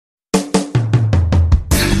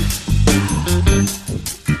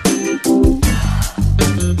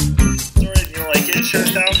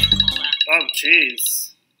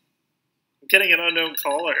jeez. I'm getting an unknown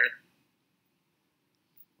caller.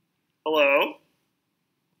 Hello?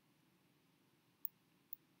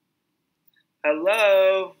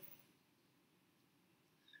 Hello?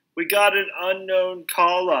 We got an unknown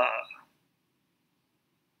caller.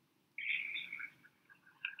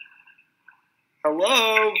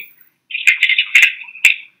 Hello?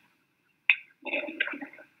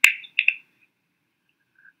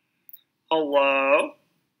 Hello?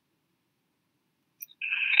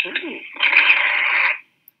 Ooh.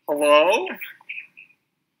 Hello?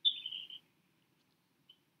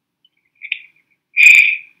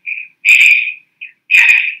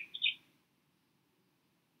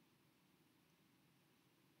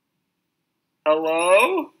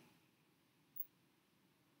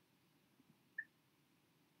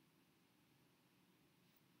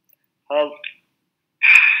 Hello?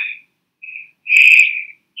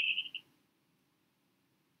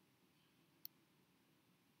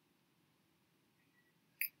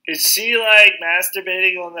 Is she, like,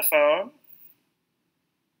 masturbating on the phone?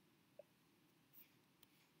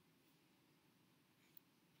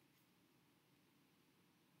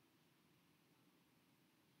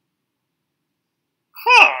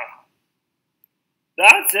 Huh.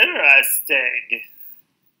 That's interesting.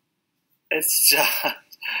 It's Josh.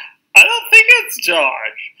 I don't think it's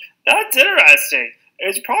Josh. That's interesting.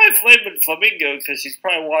 It's probably Flamingo because she's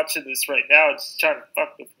probably watching this right now and she's trying to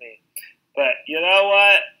fuck with me. But you know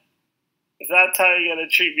what? If that's how you're going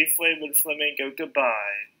to treat me, Flamingo,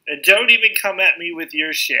 goodbye. And don't even come at me with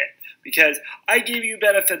your shit. Because I gave you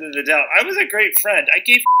benefit of the doubt. I was a great friend. I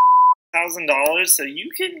gave $1,000 so you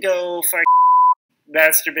can go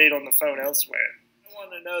masturbate on the phone elsewhere. I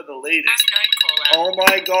want to know the latest. Oh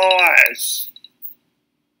my gosh.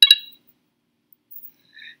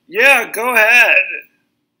 Yeah, go ahead.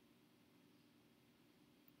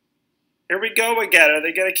 Here we go again. Are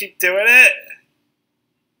they going to keep doing it?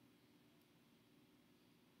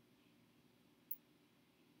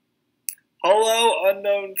 Hello,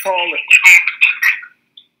 unknown caller.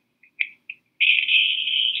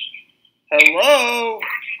 Hello?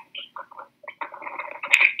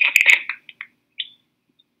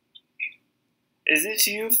 Is it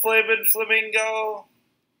you, Flamingo?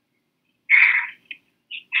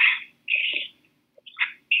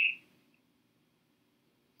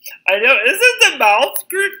 I know, isn't the mouth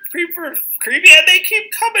creepy? And they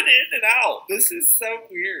keep coming in and out. This is so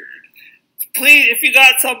weird. Please, if you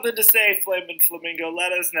got something to say, Flamingo,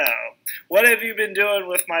 let us know. What have you been doing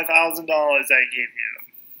with my $1,000 I gave you?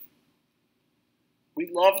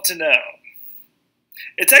 We'd love to know.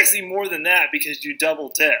 It's actually more than that because you double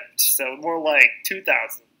tipped, so more like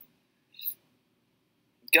 2,000.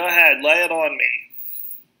 Go ahead, lay it on me.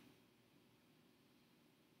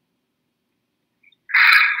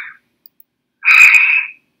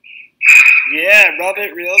 Yeah, rub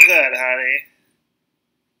it real good, honey.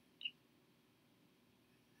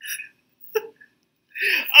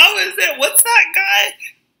 Oh, is it? What's that guy?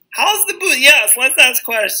 How's the boutique? Yes, let's ask a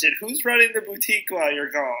question. Who's running the boutique while you're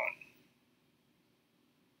gone?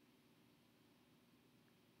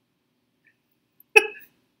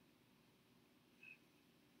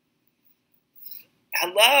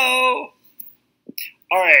 Hello?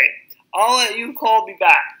 Alright, I'll let you call me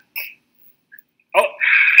back. Oh.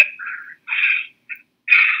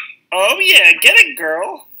 Oh yeah, get it,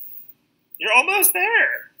 girl. You're almost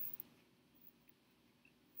there.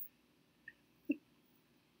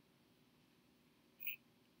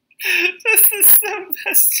 This is so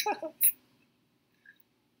messed up.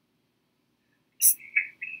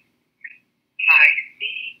 I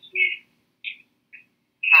see you.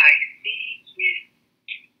 I see you.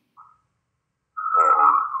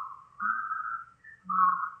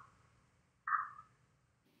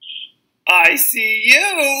 I see you.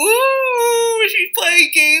 Ooh, she's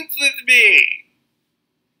playing games with me.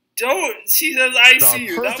 Don't. She says, I see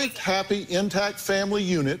you. The perfect, happy, intact family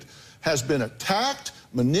unit has been attacked,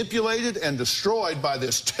 manipulated, and destroyed by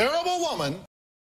this terrible woman